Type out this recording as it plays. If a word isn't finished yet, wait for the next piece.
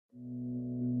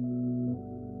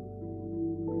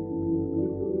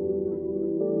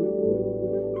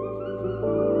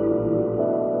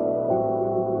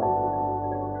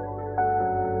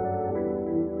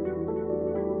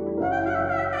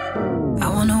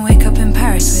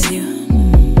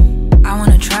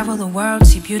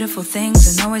see beautiful things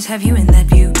and always have you in that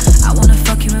view. I wanna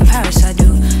fuck you in Paris, I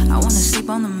do. I wanna sleep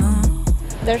on the moon.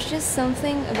 There's just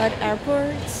something about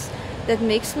airports that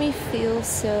makes me feel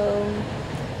so,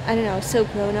 I don't know, so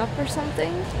grown up or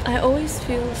something. I always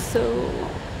feel so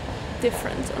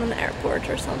different on an airport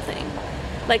or something.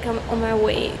 Like I'm on my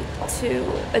way to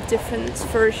a different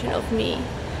version of me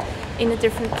in a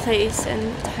different place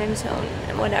and time zone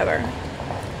and whatever.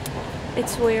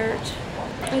 It's weird.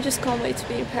 I just can't wait to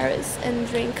be in Paris and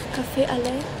drink café au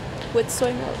lait with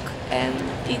soy milk and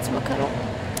eat macaron.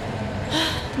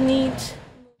 Need.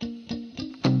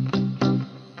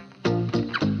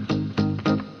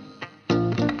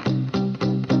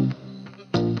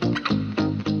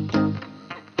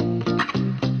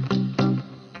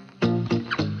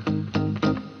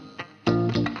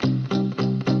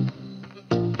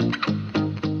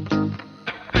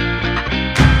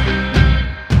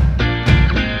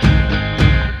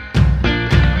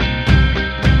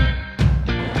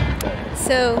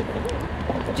 So,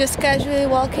 just casually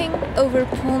walking over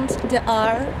Pont de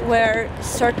Ar, where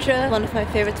Sartre, one of my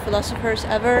favorite philosophers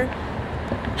ever,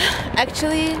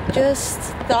 actually just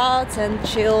thought and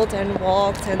chilled and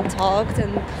walked and talked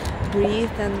and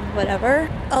breathed and whatever.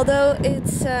 Although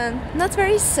it's not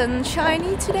very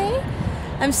sunshiny today,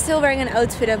 I'm still wearing an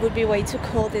outfit that would be way too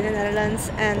cold in the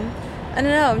Netherlands, and I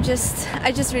don't know,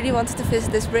 I just really wanted to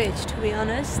visit this bridge, to be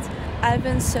honest. I've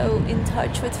been so in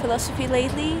touch with philosophy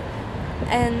lately,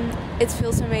 and it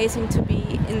feels amazing to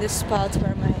be in this spot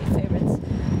where my favorite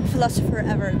philosopher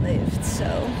ever lived.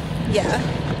 So yeah,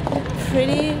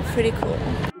 pretty cool.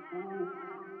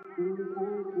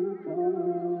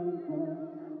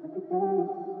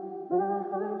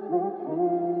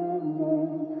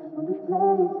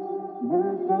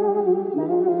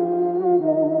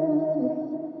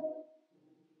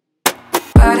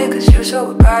 About it cause you're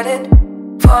so about it.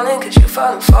 Falling cause you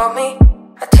falling for me.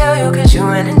 I tell you cause you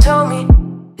went and told me.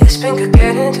 It's been good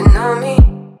getting to know me.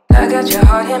 I got your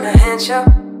heart in my hands, yo.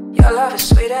 Your love is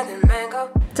sweeter than mango.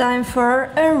 Time for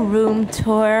a room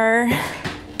tour.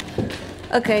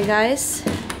 Okay guys,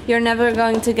 you're never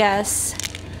going to guess,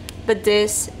 but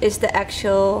this is the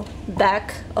actual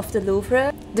back of the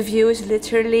Louvre. The view is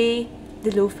literally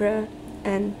the Louvre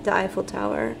and the Eiffel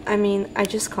Tower. I mean, I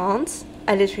just can't.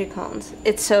 I literally can't.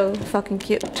 It's so fucking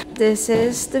cute. This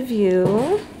is the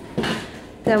view.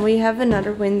 Then we have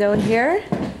another window here.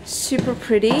 Super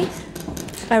pretty.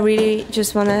 I really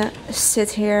just want to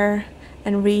sit here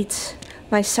and read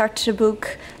my Sartre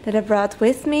book that I brought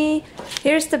with me.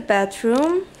 Here's the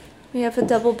bedroom. We have a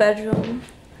double bedroom.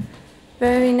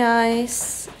 Very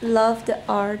nice. Love the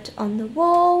art on the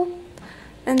wall.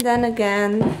 And then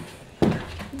again,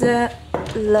 the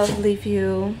lovely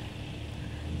view.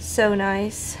 So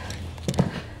nice.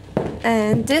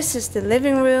 And this is the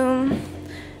living room.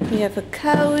 We have a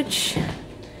couch.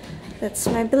 That's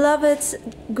my beloved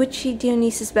Gucci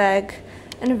Dionysus bag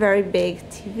and a very big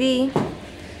TV.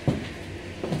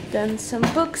 Then some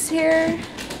books here.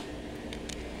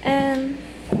 And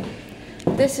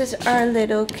this is our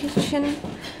little kitchen.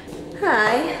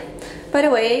 Hi. By the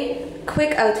way,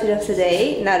 quick outfit of the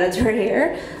day, now that we're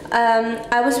here.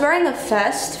 I was wearing a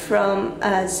vest from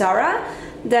Zara.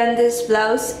 Then this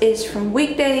blouse is from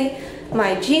Weekday.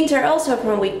 My jeans are also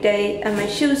from Weekday, and my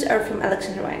shoes are from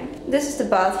Alexander Wang. This is the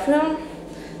bathroom,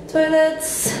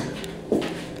 toilets,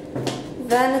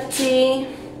 vanity,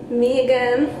 me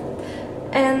again,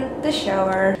 and the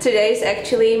shower. Today is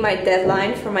actually my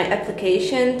deadline for my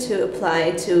application to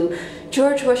apply to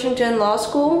George Washington Law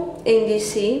School in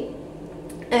DC.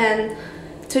 And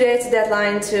today it's the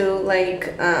deadline to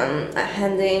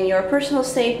hand in your personal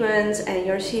statements and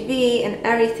your CV and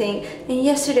everything. And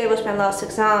yesterday was my last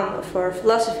exam for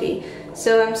philosophy.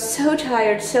 So I'm so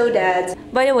tired, so dead.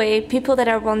 By the way, people that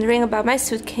are wondering about my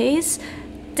suitcase,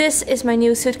 this is my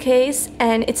new suitcase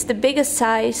and it's the biggest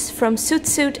size from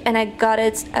Suit and I got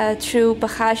it through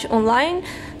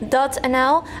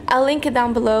bagageonline.nl. I'll link it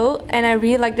down below, and I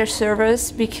really like their service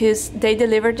because they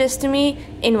delivered this to me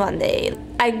in one day.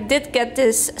 I did get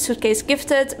this suitcase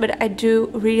gifted, but I do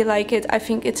really like it. I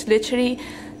think it's literally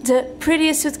the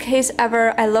prettiest suitcase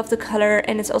ever. I love the color,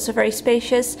 and it's also very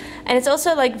spacious, and it's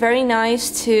also like very nice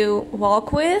to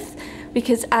walk with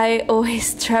because I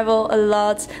always travel a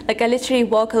lot. Like I literally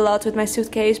walk a lot with my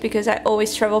suitcase because I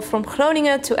always travel from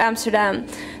Groningen to Amsterdam.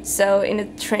 So in a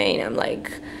train I'm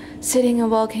like sitting and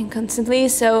walking constantly,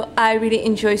 so I really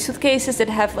enjoy suitcases that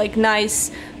have like nice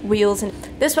wheels, and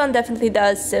this one definitely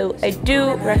does, so I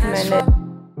do recommend it.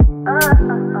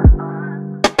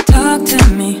 Talk to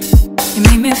me, you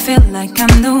make me feel like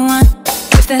I'm the one.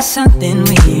 If there's something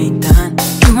we ain't done,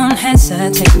 you won't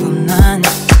hesitate for none.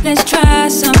 Let's try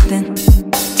something.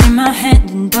 my hand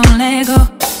and don't let go.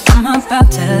 I'm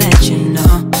about to let you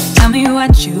know. Tell me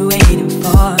what you waiting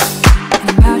for. And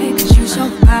about it cause you so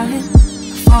about it.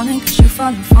 I'm falling cause you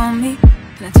falling for me.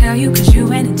 And I tell you cause you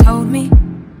went and told me.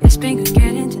 It's been good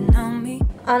getting to know me.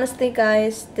 Honestly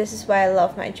guys, this is why I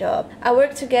love my job. I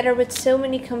work together with so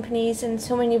many companies and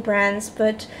so many brands,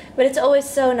 but it's always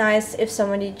so nice if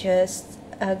somebody just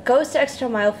goes the extra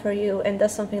mile for you and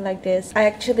does something like this. I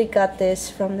actually got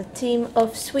this from the team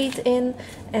of Sweetin,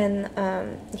 and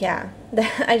yeah,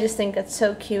 I just think that's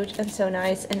so cute and so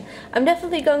nice, and I'm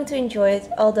definitely going to enjoy it,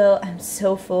 although I'm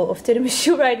so full of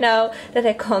tiramisu right now that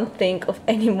I can't think of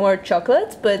any more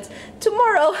chocolate, but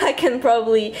tomorrow I can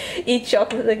probably eat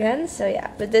chocolate again. So yeah,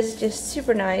 but this is just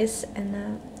super nice,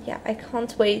 and yeah, I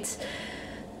can't wait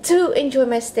to enjoy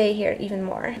my stay here even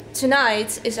more.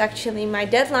 Tonight is actually my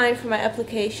deadline for my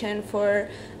application for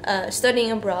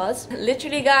studying abroad.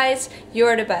 Literally guys,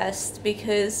 you're the best,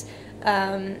 because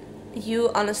you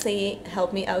honestly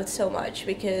helped me out so much,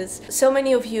 because so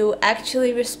many of you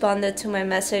actually responded to my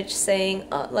message saying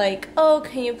like, oh,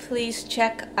 can you please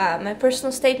check my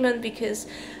personal statement, because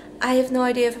I have no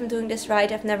idea if I'm doing this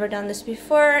right. I've never done this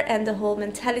before, and the whole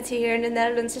mentality here in the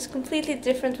Netherlands is completely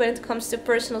different when it comes to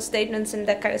personal statements and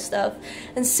that kind of stuff.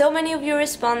 And so many of you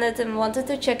responded and wanted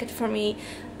to check it for me.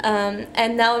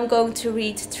 And now I'm going to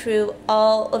read through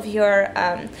all of your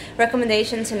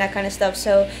recommendations and that kind of stuff.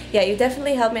 So yeah, you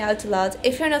definitely helped me out a lot.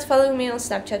 If you're not following me on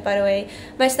Snapchat, by the way,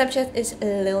 my Snapchat is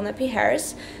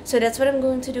LilyLikecom. So that's what I'm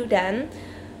going to do then.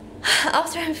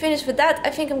 After I'm finished with that,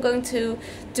 I think I'm going to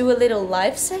do a little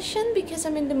live session, because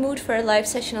I'm in the mood for a live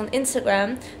session on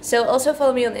Instagram. So also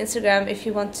follow me on Instagram if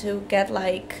you want to get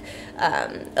like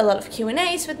a lot of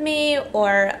Q&As with me,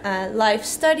 or live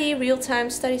study, real-time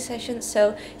study sessions.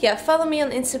 So yeah, follow me on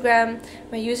Instagram.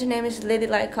 My username is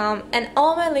LilyLikecom, and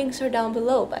all my links are down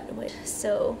below, by the way.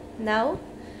 So now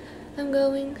I'm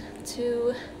going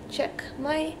to check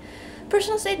my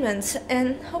personal statements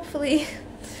and hopefully,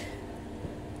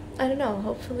 I don't know,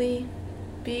 hopefully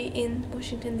be in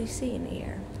Washington DC in a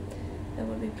year. That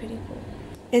would be pretty cool.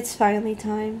 It's finally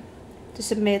time to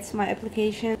submit my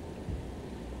application.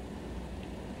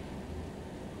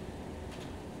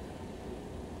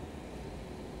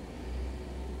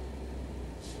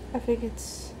 I think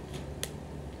it's...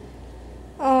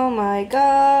 oh my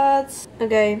god.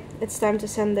 Okay, it's time to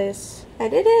send this. I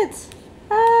did it!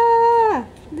 Ah!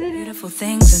 Did it. Beautiful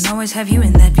things and always have you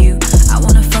in that view. I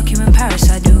wanna fuck you in Paris,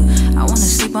 I do. I wanna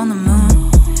sleep on the moon,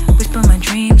 whisper my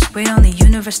dreams. Wait on the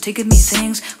universe to give me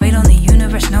things. Wait on the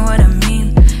universe, know what I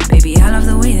mean. Baby, I love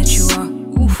the way that you are.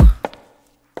 Oof.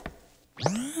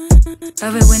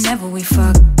 Love it whenever we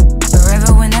fuck,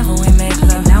 forever whenever we make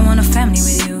love. Now I want a family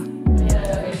with you.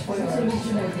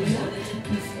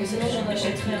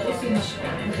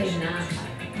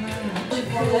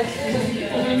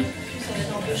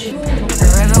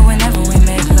 Forever whenever we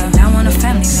make love. Now I want a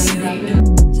family with you.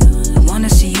 I wanna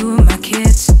see you with my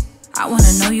kids. I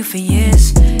wanna know you for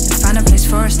years and find a place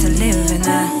for us to live. And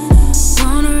I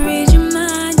wanna read your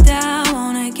mind, I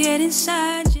wanna get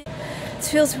inside you. It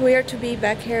feels weird to be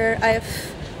back here. I have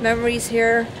memories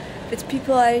here with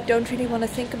people I don't really want to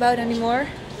think about anymore.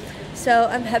 So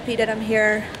I'm happy that I'm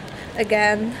here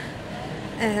again,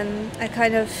 and I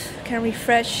kind of can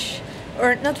refresh,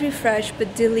 or not refresh,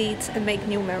 but delete and make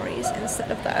new memories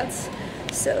instead of that.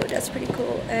 So that's pretty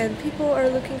cool. And people are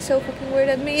looking so fucking weird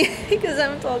at me because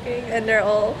I'm talking, and they're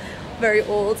all very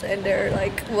old and they're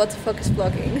like, what the fuck is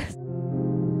vlogging?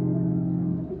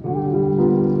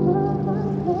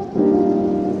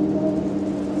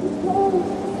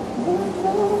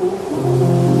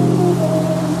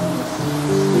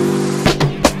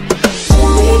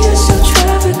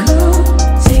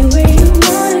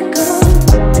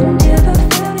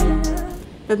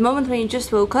 That moment when you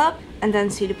just woke up and then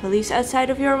see the police outside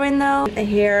of your window. I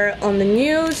hear on the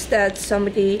news that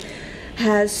somebody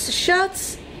has shot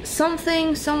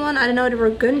someone, I don't know, there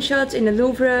were gunshots in the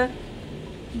Louvre.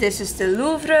 This is the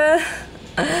Louvre.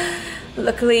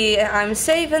 Luckily I'm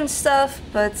safe and stuff,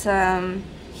 but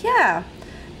yeah,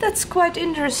 that's quite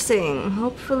interesting.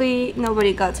 Hopefully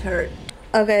nobody got hurt.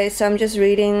 Okay, so I'm just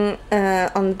reading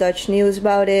on the Dutch news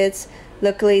about it.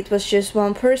 Luckily it was just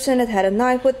one person that had a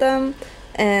knife with them,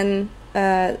 and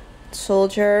a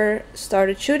soldier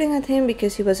started shooting at him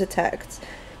because he was attacked.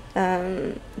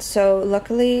 So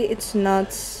luckily it's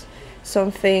not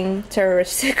something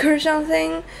terroristic or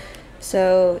something.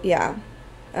 So yeah,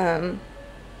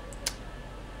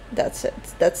 that's it.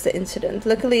 That's the incident.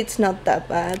 Luckily it's not that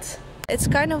bad. It's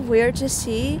kind of weird to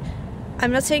see.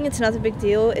 I'm not saying it's not a big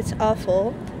deal, it's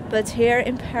awful, but here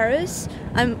in Paris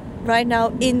I'm right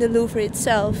now in the Louvre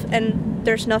itself, and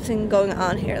there's nothing going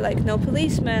on here, like no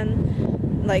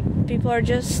policemen, like people are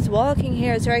just walking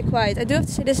here. It's very quiet. I do have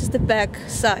to say this is the back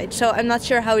side, so I'm not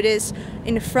sure how it is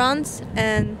in the front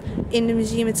and in the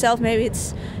museum itself. Maybe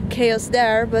it's chaos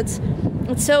there, but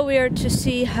it's so weird to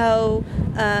see how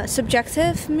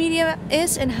subjective media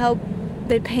is and how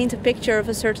they paint a picture of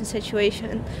a certain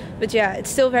situation. But yeah, it's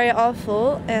still very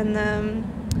awful, and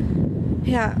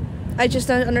yeah, I just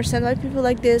don't understand why people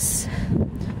like this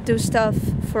do stuff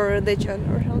for religion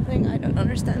or something. I don't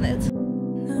understand it.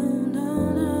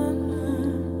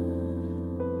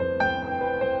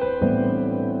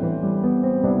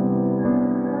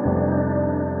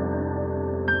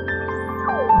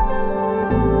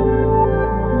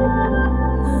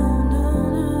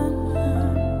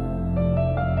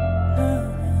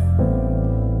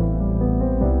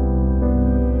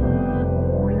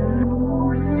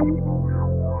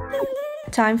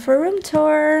 Time for a room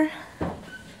tour.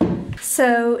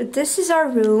 So this is our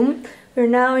room. We're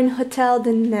now in Hotel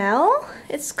de Nijl,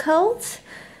 it's called.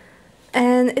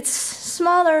 And it's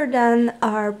smaller than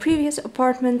our previous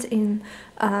apartment in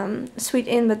Suite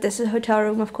Inn, but this is a hotel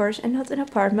room of course and not an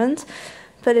apartment.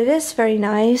 But it is very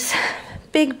nice.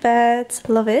 Big bed,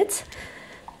 love it.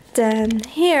 Then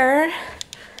here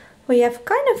we have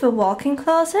kind of a walk-in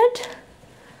closet.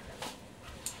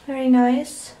 Very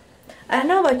nice. I don't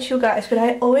know about you guys, but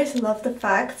I always love the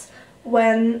fact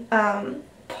when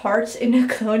parts in a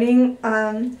clothing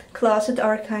closet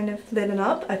are kind of lit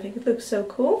up. I think it looks so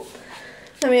cool.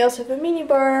 Then we also have a mini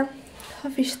bar,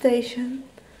 coffee station.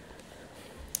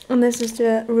 And this is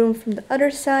the room from the other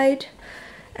side.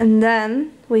 And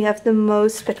then we have the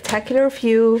most spectacular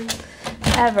view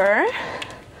ever.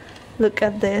 Look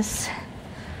at this.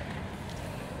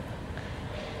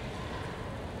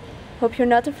 Hope you're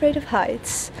not afraid of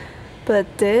heights.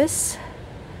 But this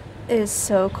is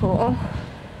so cool.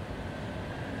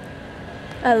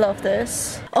 I love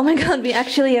this. Oh my god, we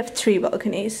actually have 3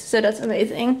 balconies, so that's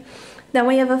amazing. Then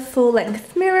we have a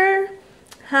full-length mirror.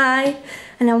 Hi.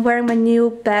 And I'm wearing my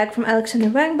new bag from Alexander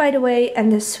Wang, by the way,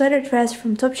 and this sweater dress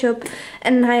from Topshop.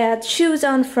 And I had shoes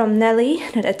on from Nelly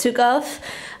that I took off.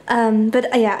 But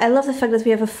yeah, I love the fact that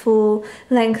we have a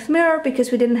full-length mirror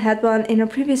because we didn't have one in our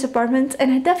previous apartment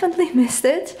and I definitely missed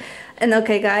it. And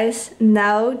okay guys,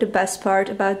 now the best part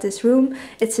about this room.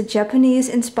 It's a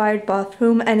Japanese-inspired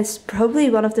bathroom and it's probably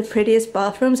one of the prettiest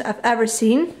bathrooms I've ever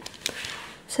seen.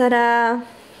 Ta-da!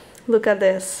 Look at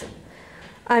this.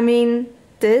 I mean,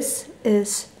 this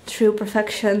is true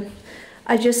perfection.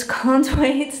 I just can't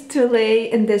wait to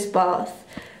lay in this bath.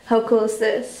 How cool is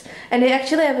this? And they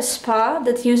actually have a spa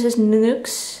that uses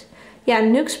Nuxe. Yeah,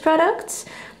 Nuxe products.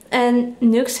 And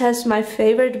Nuxe has my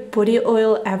favorite body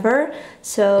oil ever.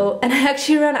 So, and I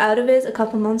actually ran out of it a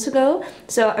couple months ago.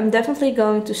 So I'm definitely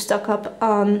going to stock up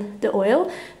on the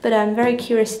oil. But I'm very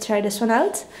curious to try this one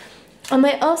out. And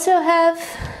I also have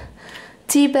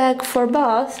tea bag for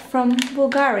bath from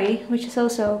Bulgari, which is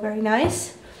also very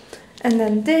nice. And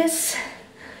then this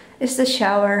is the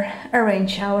shower, a rain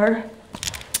shower.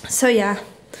 So yeah,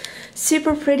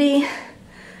 super pretty.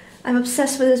 I'm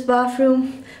obsessed with this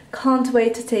bathroom. Can't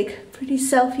wait to take pretty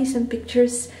selfies and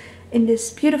pictures in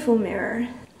this beautiful mirror.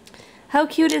 How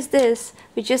cute is this?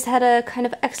 We just had a kind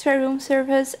of extra room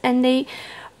service and they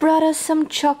brought us some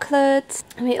chocolate.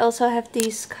 And we also have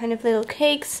these kind of little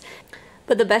cakes.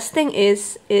 But the best thing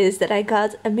is that I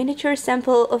got a miniature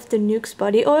sample of the Nuxe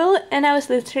body oil and I was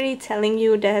literally telling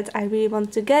you that I really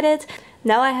want to get it.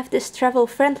 Now I have this travel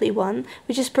friendly one,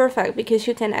 which is perfect because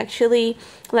you can actually,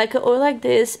 like an oil like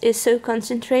this is so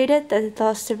concentrated that it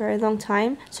lasts a very long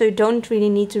time. So you don't really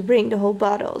need to bring the whole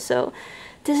bottle. So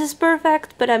this is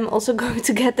perfect, but I'm also going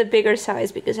to get the bigger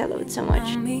size because I love it so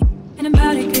much. And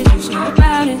about it, cause you so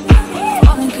about it.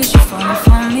 Falling cause you're falling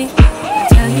for me. I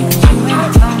tell you that you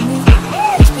ain't told me.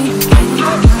 It's been getting to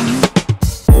know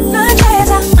me. Not as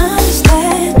I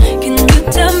understand. Can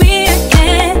you tell me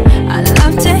again? I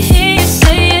love to hear you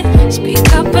say it.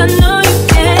 Speak up, I know you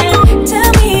can.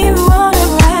 Tell me you want it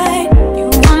right. You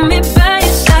want me by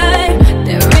your side.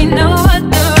 There ain't no other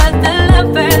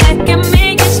lover that can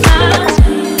make you smile.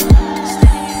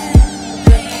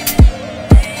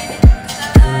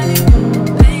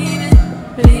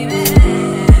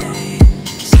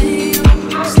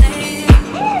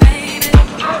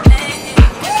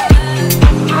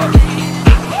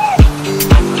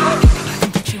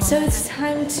 So it's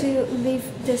time to leave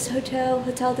this hotel,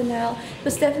 Hotel de Nijl. It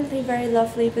was definitely very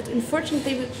lovely, but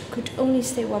unfortunately we could only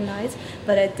stay one night.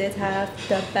 But I did have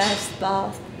the best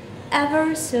bath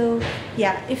ever. So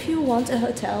yeah, if you want a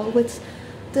hotel with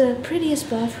the prettiest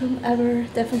bathroom ever,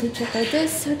 definitely check out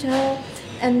this hotel.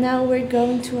 And now we're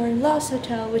going to our last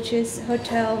hotel, which is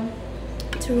Hotel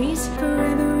Teresa.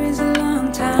 Forever is a long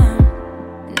time,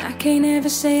 and I can't ever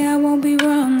say I won't be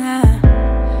wrong.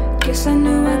 I guess I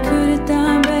knew I could have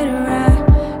done better.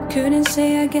 I couldn't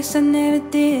say, I guess I never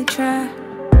did try.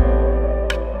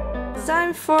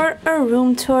 Time for a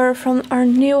room tour from our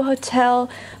new hotel,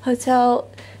 Hotel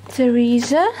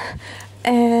Teresa.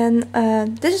 And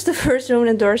this is the first room,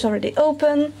 the door's already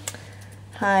open.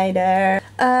 Hi there.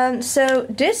 So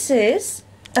this is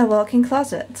a walk-in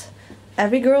closet.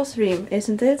 Every girl's dream,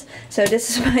 isn't it? So this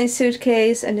is my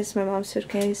suitcase and this is my mom's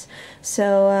suitcase.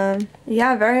 So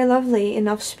yeah, very lovely.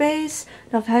 Enough space,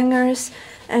 enough hangers,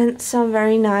 and some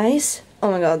very nice,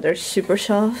 oh my god, they're super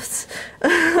soft,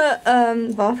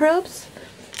 bathrobes.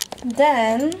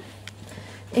 Then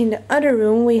in the other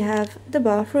room we have the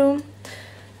bathroom.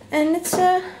 And it's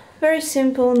a very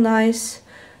simple, nice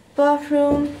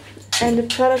bathroom. And the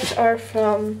products are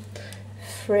from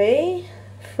Frey,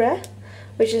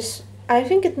 which is, I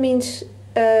think it means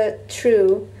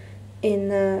true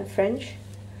in French.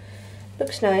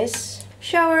 Looks nice.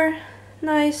 Shower,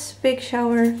 nice big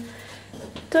shower.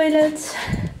 Toilet.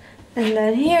 And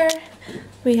then here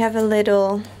we have a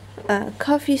little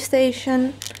coffee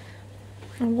station.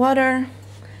 Water,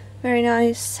 very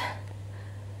nice.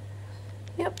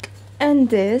 Yep. And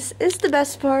this is the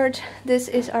best part. This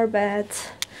is our bed.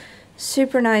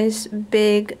 Super nice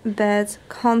big bed.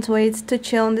 Can't wait to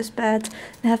chill in this bed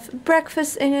and have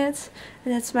breakfast in it.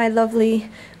 And that's my lovely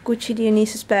Gucci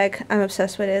Dionysus bag. I'm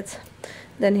obsessed with it.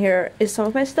 Then here is some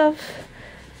of my stuff.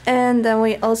 And then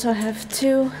we also have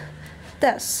 2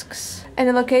 desks. And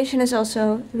the location is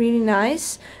also really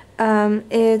nice.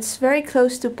 It's very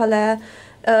close to Palais.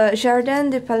 Jardin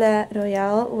du Palais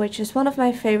Royal, which is one of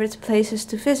my favorite places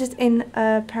to visit in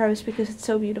Paris because it's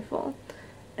so beautiful.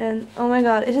 And oh my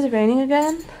god, is it raining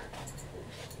again?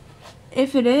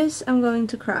 If it is, I'm going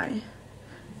to cry.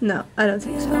 No, I don't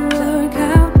think so.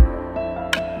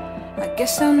 I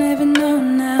guess I'll never know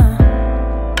now.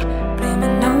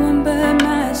 Blaming no one but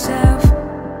myself.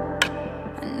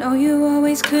 I know you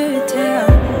always could tell.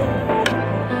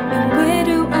 And where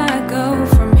do I go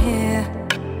from here?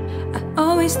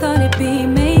 Always thought it'd be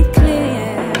made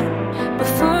clear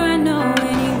before I know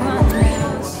anyone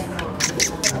else.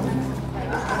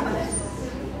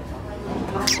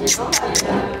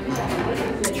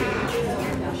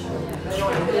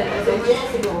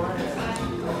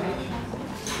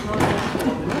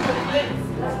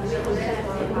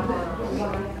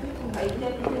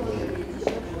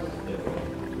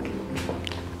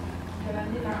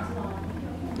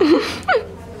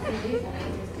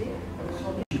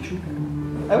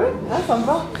 Ah ouais? Ah, ça me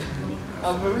va.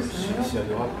 Ah bah oui, c'est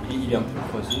adorable. Il est un peu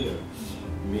croisé,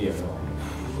 mais alors...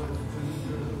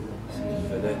 c'est une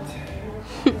vedette.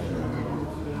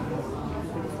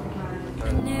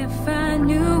 And if I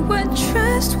knew what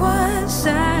trust was,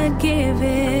 I'd give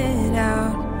it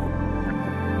out.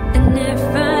 And if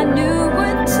I knew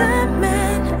what time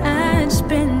meant, I'd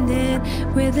spend it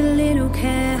with a little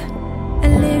care, a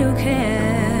little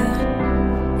care.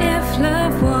 If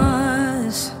love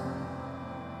was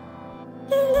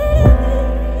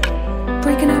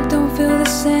breaking up, don't feel the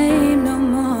same no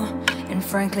more. And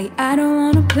frankly, I don't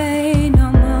wanna play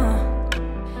no more.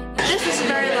 This was a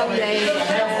very long day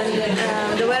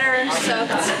and the weather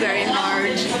sucked very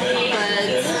hard, but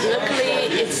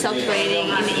luckily it stopped raining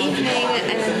in the evening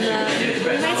and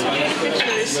we made some pretty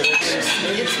pictures.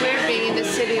 It's weird being in the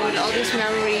city with all these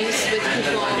memories with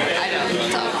people I don't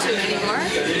talk to anymore.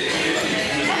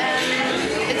 And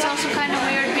it's also kind of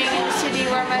weird being in the city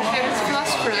where my favorite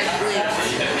philosopher lived.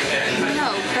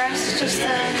 No, Paris is just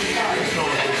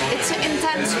it's an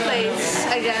intense place,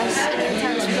 I guess. An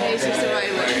intense place is the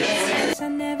right word. I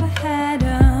never had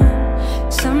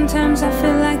sometimes I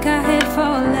feel like I had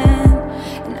fallen,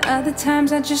 and other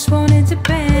times I just wanted to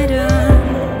better.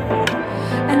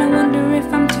 And I wonder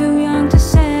if I'm too young to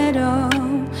settle.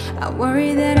 I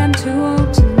worry that I'm too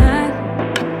old tonight.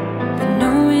 But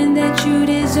knowing that you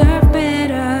deserve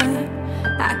better,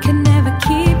 I can never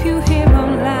keep you here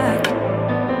on lock.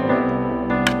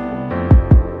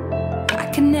 I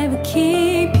can never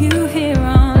keep you here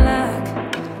on lock.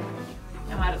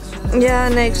 Ja,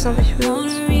 nee, ik snap wat je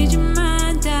bedoelt.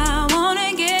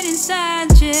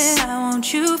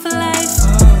 You for life.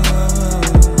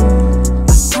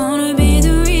 I wanna be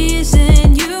the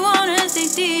reason you wanna stay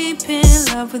deep in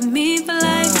love with me for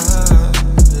life.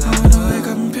 I wanna wake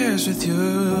up in Paris with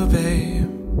you, babe.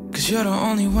 Cause you're the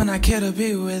only one I care to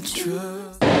be with, true.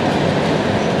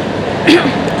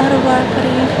 Out of work,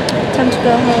 buddy. Time to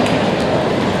go home.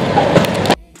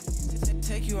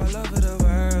 Take you all over the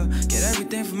world. Get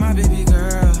everything from my baby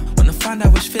girl. Wanna find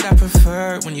out which fit I prefer.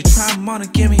 hurt when you try wanna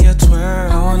give me a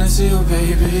twirl. I wanna see you,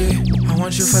 baby. I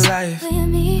want you for life.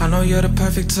 I know you're the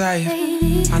perfect type.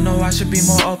 I know I should be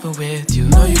more open with you.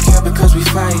 Know you care because we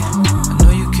fight. I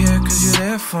know you care cause you're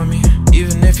there for me,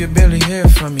 even if you barely hear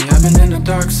from me. I've been in the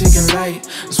dark seeking light.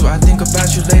 That's why I think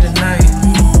about you late at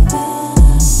night.